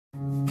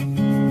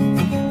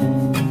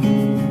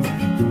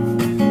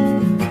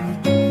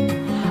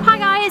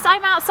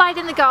outside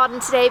in the garden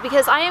today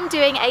because I am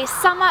doing a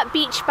summer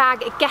beach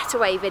bag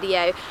getaway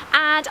video,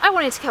 and I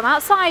wanted to come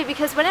outside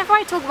because whenever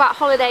I talk about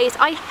holidays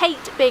I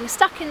hate being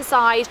stuck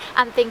inside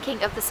and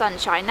thinking of the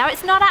sunshine. Now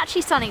it's not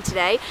actually sunny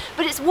today,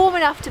 but it's warm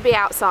enough to be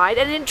outside,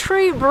 and in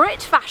true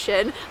Brit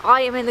fashion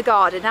I am in the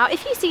garden. Now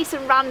if you see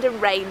some random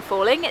rain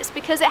falling, it's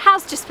because it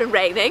has just been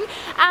raining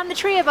and the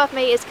tree above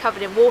me is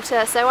covered in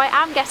water, so I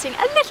am getting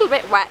a little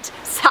bit wet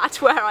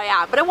sat where I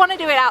am, but I want to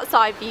do it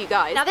outside for you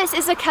guys. Now this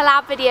is a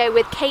collab video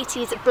with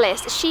Katie's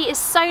Bliss. She is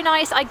so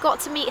nice. I got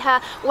to meet her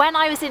when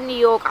I was in New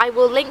York. I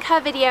will link her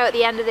video at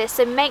the end of this,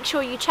 so make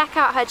sure you check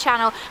out her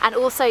channel and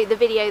also the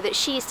video that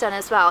she's done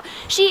as well.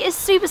 She is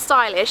super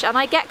stylish and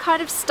I get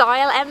kind of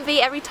style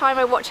envy every time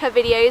I watch her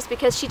videos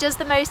because she does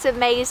the most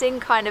amazing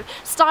kind of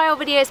style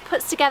videos,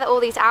 puts together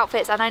all these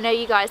outfits, and I know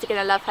you guys are going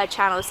to love her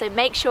channel, so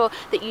make sure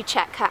that you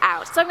check her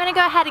out. So I'm going to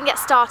go ahead and get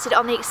started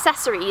on the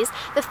accessories.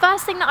 The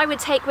first thing that I would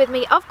take with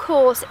me, of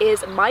course,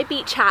 is my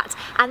beach hat,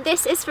 and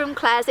this is from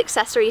Claire's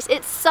Accessories.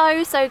 It's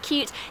so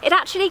cute. It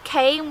actually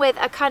came with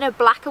a kind of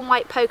black and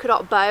white polka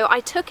dot bow. I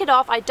took it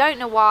off, I don't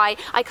know why.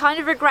 I kind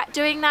of regret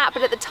doing that,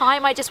 but at the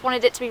time I just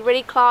wanted it to be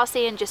really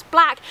classy and just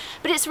black,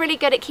 but it's really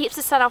good. It keeps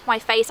the sun off my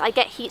face. I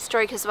get heat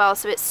stroke as well,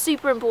 so it's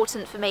super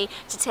important for me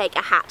to take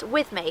a hat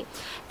with me.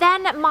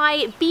 Then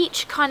my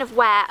beach kind of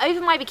wear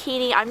over my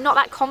bikini. I'm not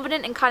that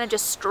confident in kind of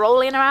just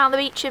strolling around the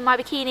beach in my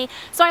bikini,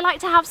 so I like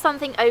to have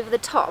something over the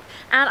top,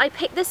 and I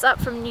picked this up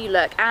from New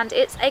Look, and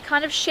it's a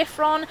kind of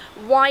chiffon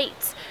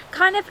white,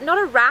 kind of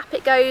not a wrap,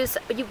 it goes,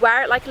 you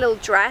wear it like a little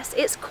dress.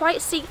 It's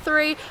quite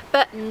see-through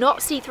but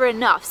not see-through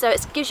enough, so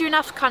it gives you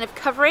enough kind of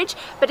coverage,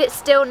 but it's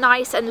still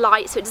nice and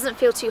light, so it doesn't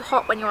feel too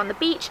hot when you're on the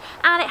beach,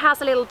 and it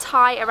has a little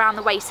tie around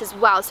the waist as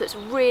well, so it's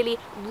really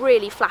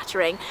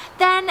flattering.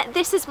 Then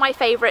this is my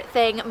favorite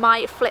thing,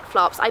 my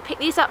flip-flops. I picked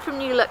these up from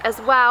New Look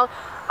as well.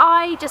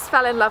 I just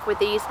fell in love with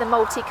these, the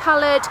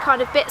multicolored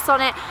kind of bits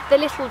on it, the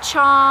little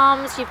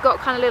charms, you've got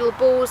kind of little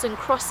balls and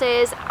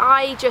crosses.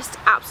 I just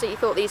absolutely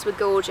thought these were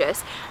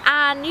gorgeous,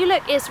 and New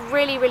Look is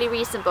really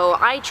reasonable.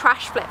 I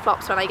trash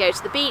flip-flops when I go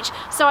to the beach,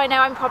 so I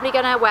know I'm probably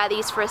going to wear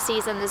these for a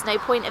season. There's no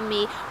point in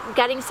me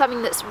getting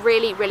something that's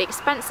really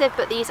expensive,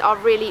 but these are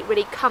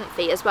really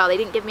comfy as well. They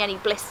didn't give me any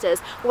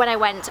blisters when I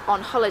went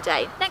on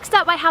holiday. Next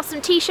up I have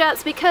some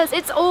t-shirts, because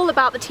it's all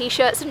about the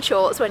t-shirts and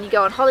shorts when you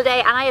go on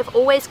holiday, and I have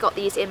always got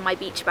these in my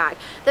beach bag.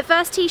 The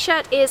first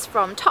t-shirt is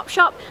from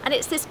Topshop, and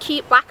it's this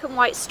cute black and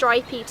white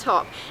stripy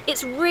top.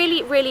 It's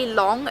really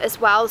long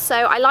as well, so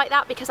I like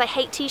that because I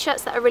hate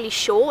t-shirts that are really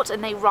short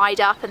and they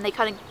ride up and they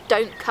kind of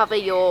don't cover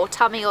your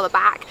tummy or the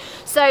back.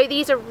 So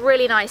these are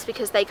really nice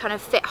because they kind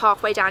of fit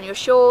halfway down your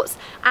shorts,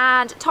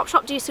 and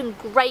Topshop do some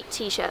great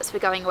t-shirts for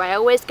going away. I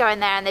always go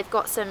in there and they've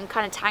got some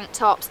kind of tank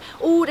tops,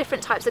 all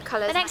different types of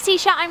colours. The next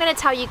t-shirt I'm going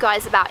to tell you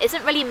guys about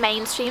isn't really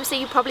mainstream, so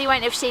you probably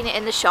won't have seen it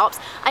in the shops.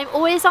 I'm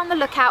always on the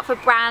lookout for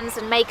brands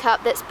and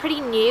makeup that's pretty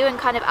new and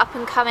kind of up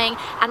and coming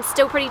and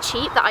still pretty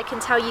cheap that I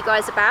can tell you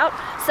guys about.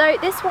 So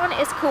this one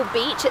is called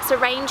Beach. It's a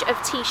range of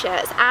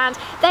t-shirts and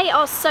they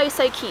are so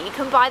cute. You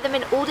can buy them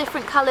in all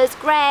different colours,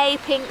 grey,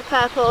 pink,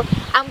 purple,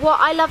 and what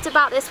I loved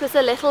about this was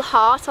the little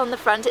heart on the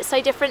front. It's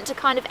so different to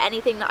kind of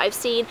anything that I've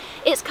seen.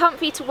 It's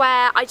comfy to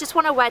wear. I just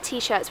want to wear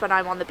t-shirts when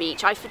I'm on the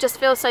beach. I just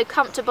feel so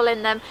comfortable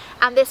in them,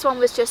 and this one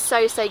was just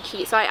so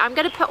cute. So I'm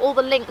going to put all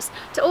the links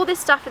to all this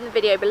stuff in the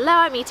video below.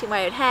 I'm eating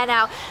my own hair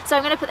now, so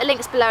I'm going to put the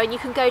links below and you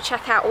can go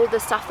check out all the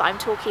stuff that I'm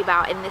talking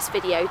about in this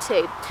video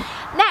too.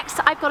 Next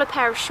I've got a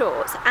pair of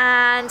shorts,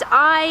 and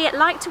I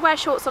like to wear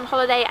shorts on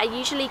holiday. I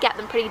usually get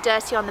them pretty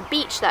dirty on the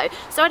beach though,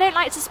 so I don't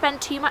like to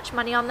spend too much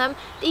money on them.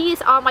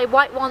 These are my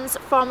white ones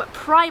from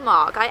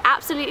Primark. I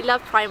absolutely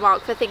love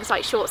Primark for things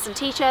like shorts and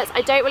t-shirts.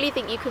 I don't really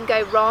think you can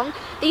go wrong.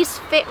 These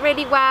fit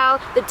really well.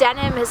 The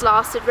denim has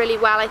lasted really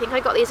well. I think I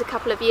got these a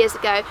couple of years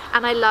ago,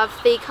 and I love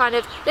the kind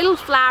of little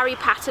flowery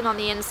pattern on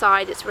the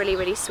inside. It's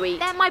really sweet.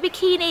 Then my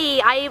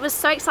bikini. I was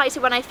so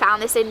excited when I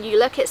found this in New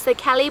Look. It's the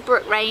Kelly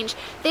Brook range.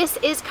 This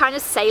is kind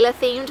of sailor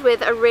themed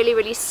with a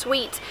really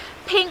sweet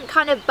pink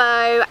kind of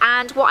bow,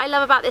 and what I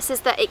love about this is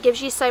that it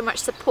gives you so much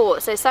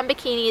support. So some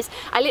bikinis,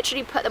 I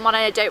literally put them on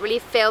and I don't really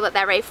feel that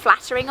they're very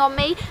flattering on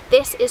me.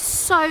 This is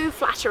so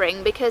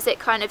flattering because it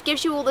kind of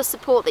gives you all the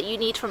support that you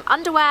need from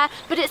underwear,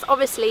 but it's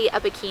obviously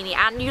a bikini,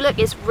 and New Look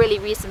is really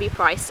reasonably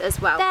priced as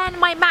well. Then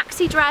my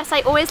maxi dress.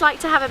 I always like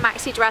to have a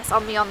maxi dress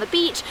on me on the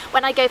beach.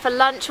 When I go for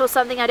lunch or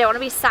something, I don't want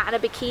to be sat in a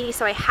bikini,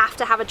 so I have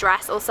to have a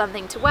dress or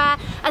something to wear,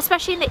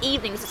 especially in the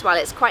evenings as well.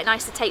 It's quite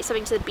nice to take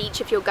something to the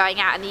beach if you're going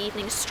out in the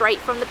evening straight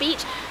from the beach.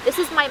 This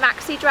is my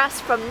maxi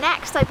dress from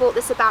Next. I bought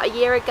this about a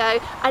year ago.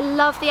 I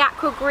love the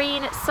aqua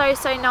green. It's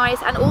so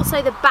nice, and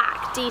also the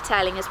back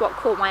detailing is what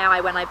caught my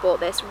eye when I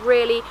bought this.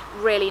 Really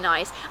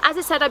nice. As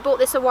I said, I bought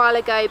this a while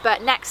ago,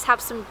 but Next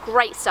have some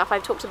great stuff.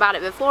 I've talked about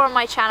it before on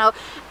my channel,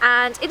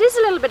 and it is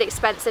a little bit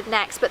expensive,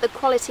 Next, but the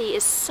quality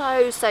is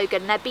so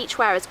good, and their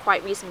beachwear is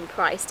quite reasonably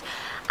priced.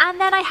 And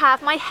then I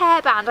have my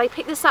hairband. I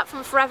picked this up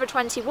from Forever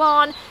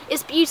 21.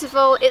 It's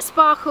beautiful, it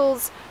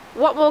sparkles,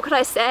 what more could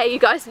I say? You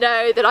guys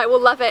know that I will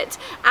love it.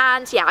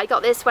 And yeah, I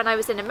got this when I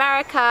was in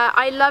America.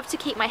 I love to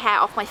keep my hair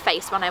off my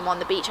face when I'm on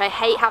the beach. I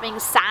hate having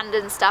sand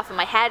and stuff and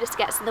my hair just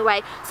gets in the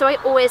way, so I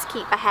always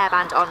keep a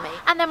hairband on me.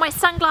 And then my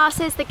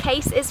sunglasses, the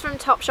case is from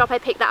Topshop. I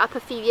picked that up a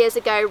few years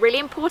ago. Really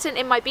important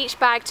in my beach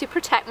bag to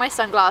protect my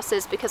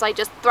sunglasses because I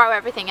just throw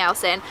everything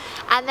else in.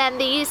 And then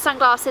these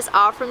sunglasses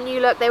are from New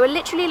Look. They were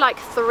literally like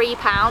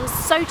 £3,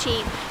 so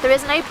cheap. There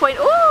is no point,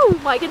 oh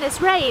my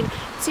goodness, rain,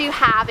 to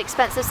have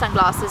expensive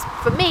sunglasses,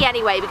 for me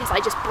anyway, because I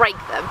just break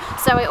them.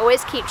 So I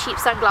always keep cheap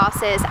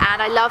sunglasses, and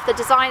I love the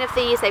design of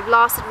these. They've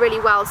lasted really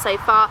well so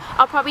far.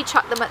 I'll probably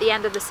chuck them at the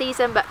end of the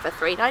season, but for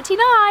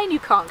 £3.99 you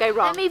can't go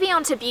wrong. Then moving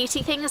on to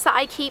beauty things that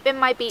I keep in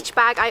my beach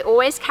bag, I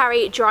always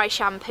carry dry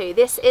shampoo.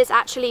 This is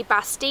actually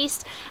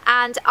Bastiste,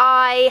 and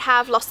I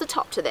have lost the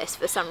top to this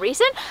for some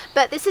reason,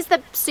 but this is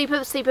the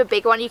super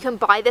big one. You can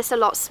buy this a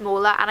lot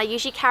smaller, and I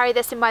usually carry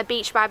this in my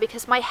beach bag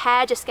because my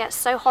hair just gets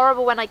so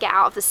horrible when I get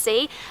out of the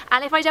sea,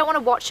 and if I don't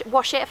want to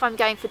wash it if I'm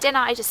going for dinner,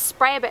 I just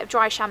spray a bit of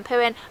dry shampoo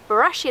in,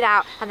 brush it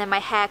out, and then my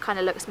hair kind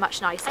of looks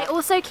much nicer. I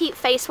also keep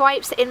face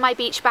wipes in my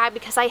beach bag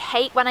because I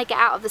hate when I get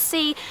out of the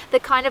sea the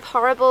kind of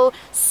horrible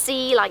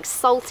sea, like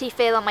salty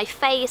feel on my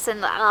face,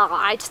 and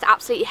I just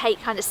absolutely hate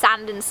kind of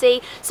sand and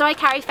sea. So I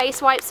carry face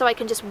wipes so I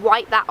can just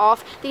wipe that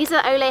off. These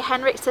are Ole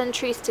Henriksen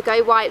Truth to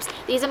Go wipes.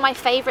 These are my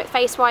favourite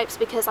face wipes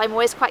because I'm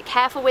always quite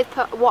careful with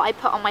what I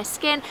put on my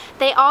skin.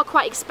 They are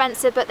quite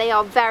expensive, but they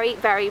are very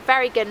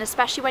good, and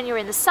especially when you're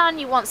in the sun,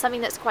 you want something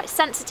that's quite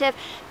sensitive.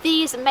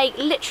 These make,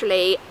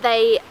 literally,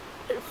 they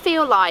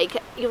feel like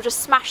you're just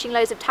smashing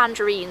loads of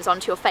tangerines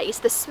onto your face.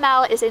 The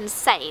smell is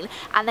insane,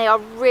 and they are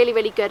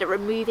really good at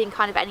removing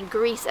kind of any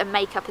grease and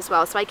makeup as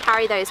well, so I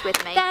carry those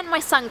with me. Then my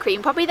sun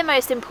cream, probably the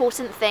most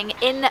important thing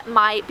in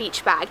my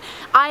beach bag.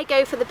 I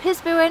go for the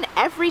Pisbuin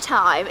every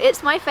time.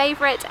 It's my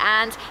favourite,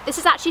 and this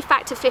is actually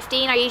factor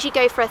 15. I usually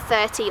go for a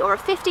 30 or a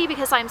 50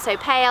 because I'm so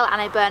pale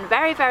and I burn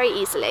very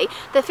easily.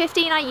 The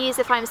 15 I use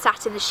if I'm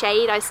sat in the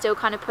shade. I still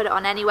kind of put it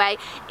on anyway.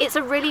 It's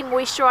a really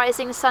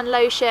moisturising sun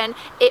lotion.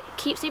 It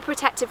keeps me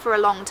protected for a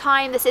long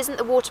time. This isn't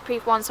the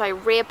waterproof one, so I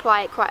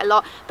reapply it quite a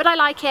lot, but I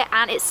like it,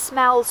 and it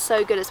smells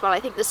so good as well. I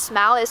think the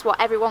smell is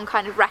what everyone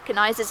kind of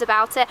recognises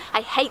about it.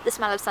 I hate the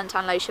smell of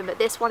suntan lotion, but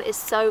this one is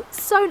so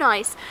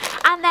nice.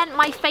 And then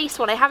my face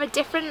one, I have a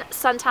different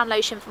suntan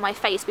lotion for my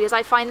face because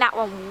I find that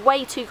one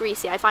way too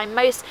greasy. I find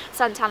most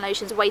suntan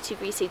lotions way too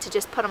greasy to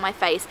just put on my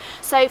face.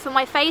 So for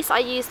my face I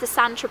use the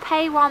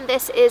Saint-Tropez one.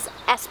 This is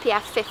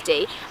SPF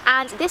 50,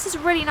 and this is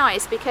really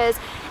nice because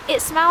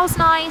it smells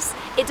nice,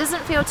 it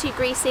doesn't feel too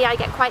greasy. I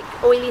get quite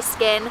oily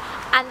skin,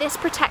 and this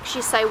protects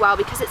you so well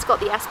because it's got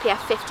the SPF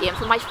 50, and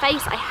for my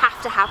face I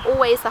have to have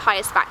always the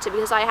highest factor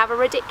because I have a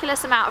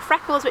ridiculous amount of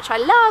freckles, which I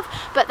love,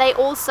 but they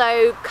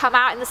also come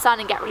out in the sun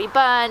and get really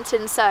burnt,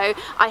 and so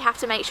I have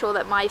to make sure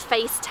that my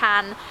face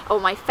tan, or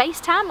my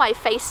face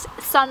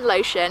sun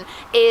lotion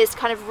is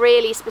kind of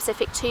really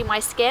specific to my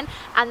skin.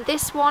 And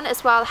this one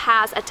as well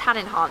has a tan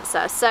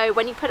enhancer, so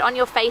when you put it on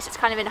your face it's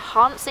kind of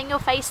enhancing your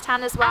face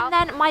tan as well.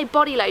 And then my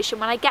body lotion,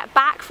 when I get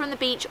back from the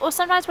beach, or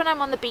sometimes when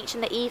I'm on the beach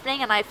in the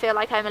evening and I feel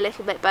like I'm a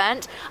little bit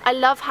burnt, I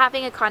love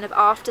having a kind of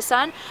after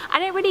sun. I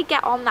don't really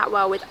get on that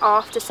well with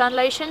after sun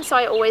lotion, so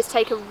I always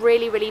take a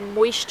really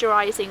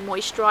moisturising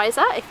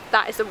moisturiser, if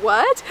that is a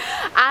word,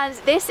 and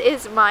this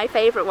is my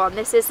favourite one.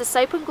 This is the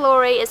Soap and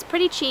Glory. It's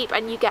pretty cheap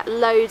and you get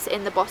loads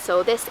in the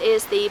bottle. This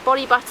is the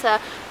Body Butter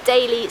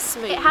Daily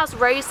Smooth. It has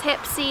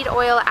rosehip seed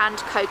oil and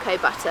cocoa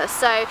butter,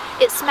 so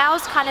it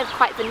smells kind of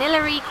quite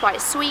vanilla-y,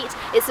 quite sweet.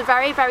 It's a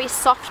very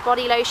soft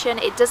body lotion.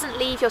 It doesn't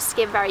leave your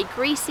skin very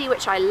greasy,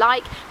 which I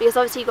like because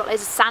obviously you've got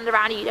loads of sand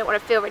around you don't want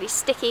to feel really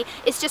sticky.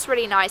 It's just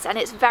really nice, and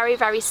it's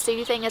very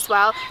soothing as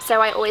well,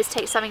 so I always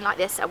take something like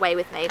this away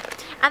with me.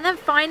 And then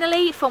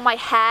finally for my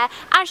hair,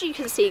 as you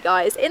can see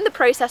guys, in the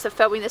process of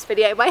filming this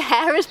video, my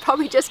hair has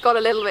probably just got a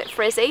little bit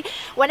frizzy.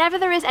 Whenever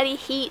there is any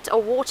heat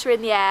or water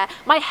in the air,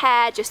 my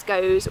hair just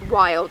goes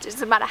wild. It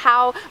doesn't matter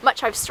how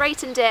much I've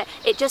straightened it,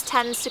 it just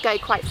tends to go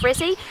quite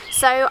frizzy.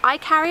 So I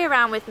carry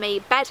around with me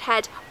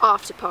Bedhead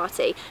After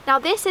Party. Now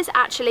this is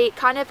actually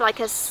kind of like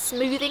a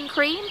smoothing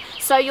cream,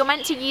 so you're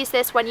meant to use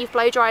this when you've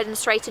blow dried and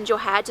straightened your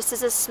hair, just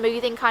as a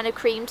smoothing kind of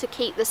cream to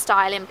keep the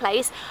style in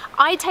place.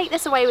 I take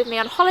this away with me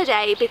on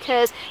holiday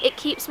because it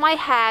keeps my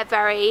hair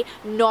very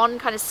non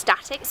kind of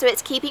static, so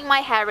it's keeping my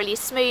hair really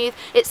smooth,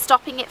 it's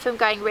stopping it from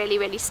going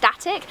really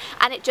static,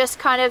 and it just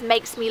kind of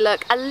makes me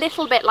look a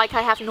little bit like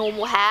I have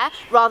normal hair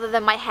rather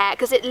than my hair,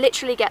 because it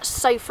literally gets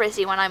so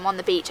frizzy when I'm on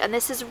the beach, and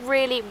this has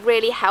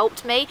really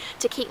helped me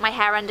to keep my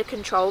hair under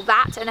control.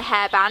 That and a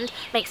hairband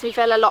makes me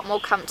feel a lot more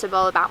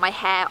comfortable about my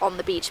hair on on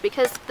the beach,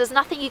 because there's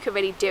nothing you can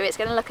really do. It's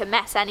going to look a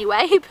mess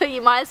anyway, but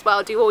you might as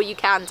well do all you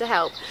can to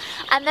help.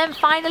 And then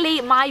finally,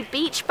 my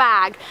beach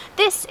bag.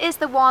 This is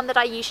the one that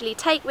I usually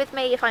take with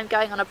me if I'm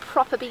going on a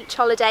proper beach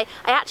holiday.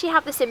 I actually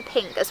have this in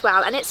pink as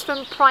well, and it's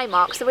from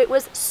Primark, so it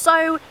was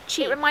so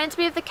cheap. It reminds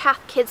me of the Kath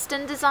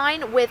Kidston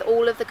design with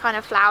all of the kind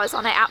of flowers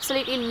on it. I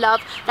absolutely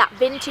love that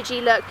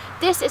vintagey look.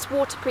 This is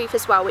waterproof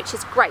as well, which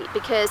is great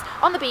because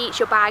on the beach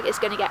your bag is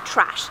going to get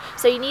trashed.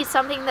 So you need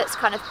something that's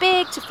kind of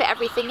big to fit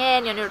everything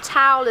in, your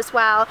towel as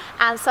well,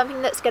 and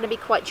something that's going to be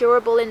quite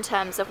durable in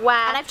terms of wear.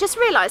 And I've just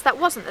realised that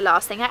wasn't the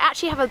last thing. I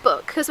actually have a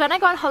book, because when I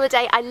go on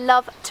holiday I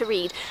love to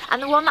read,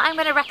 and the one that I'm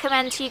going to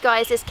recommend to you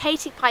guys is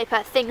Katie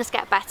Piper, Things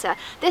Get Better.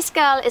 This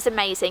girl is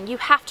amazing. You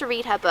have to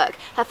read her book.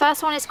 Her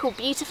first one is called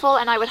Beautiful,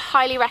 and I would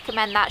highly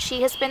recommend that.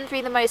 She has been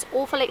through the most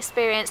awful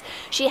experience.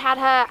 She had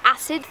her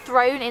acid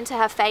thrown into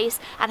her face,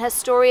 and her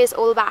story is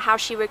all about how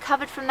she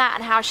recovered from that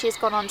and how she has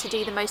gone on to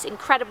do the most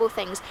incredible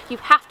things. You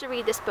have to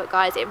read this book,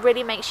 guys. It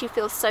really makes you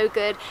feel so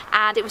good,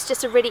 and it was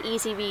just a really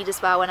easy read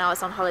as well when I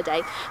was on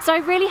holiday. So I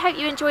really hope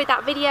you enjoyed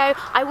that video.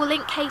 I will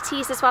link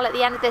Katie's as well at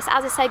the end of this.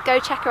 As I said, go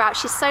check her out.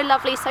 She's so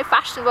lovely, so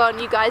fashionable, and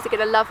you guys are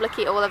going to love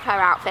looking at all of her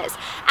outfits.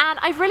 And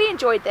I've really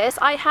enjoyed this.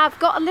 I have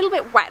got a little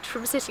bit wet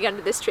from sitting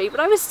under this tree, but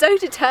I was so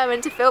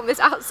determined to film this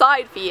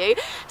outside for you.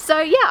 So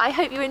yeah, I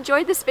hope you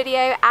enjoyed this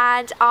video,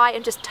 and I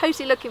am just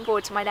totally looking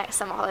forward to my next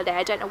summer holiday.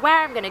 I don't know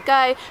where I'm going to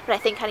go, but I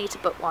think I need to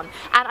book one.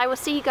 And I will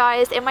see you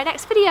guys in my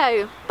next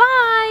video.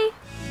 Bye!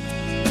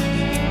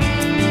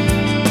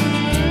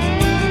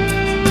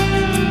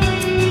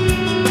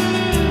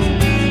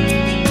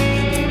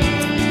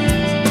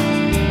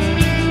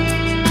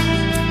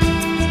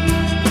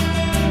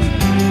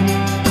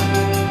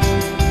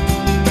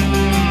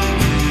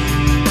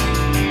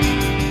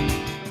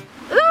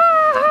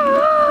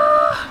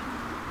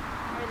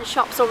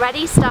 Shops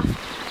already, stuff.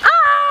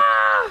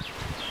 Ah!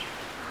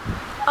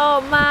 Oh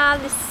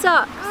man, this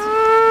sucks.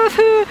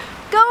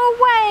 Go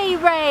away,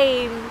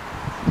 rain.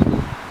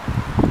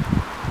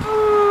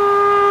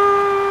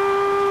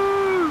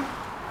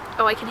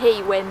 Oh, I can hear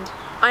you, wind.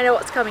 I know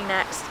what's coming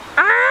next.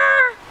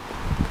 Ah!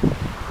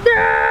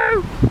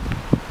 No!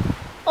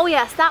 Oh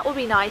yes, that will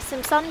be nice,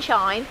 some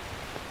sunshine.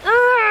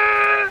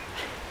 Ah!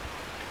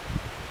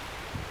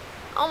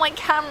 Oh, my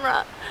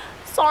camera.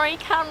 Sorry,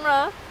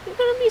 camera. You're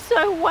gonna be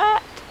so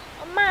wet.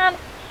 Oh man,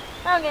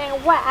 I'm getting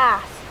a wet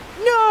ass.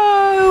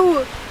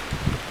 No!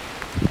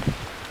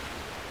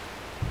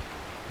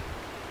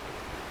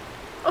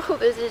 Oh,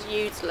 this is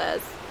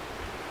useless.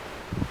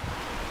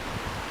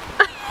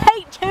 I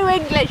hate too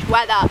English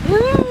weather.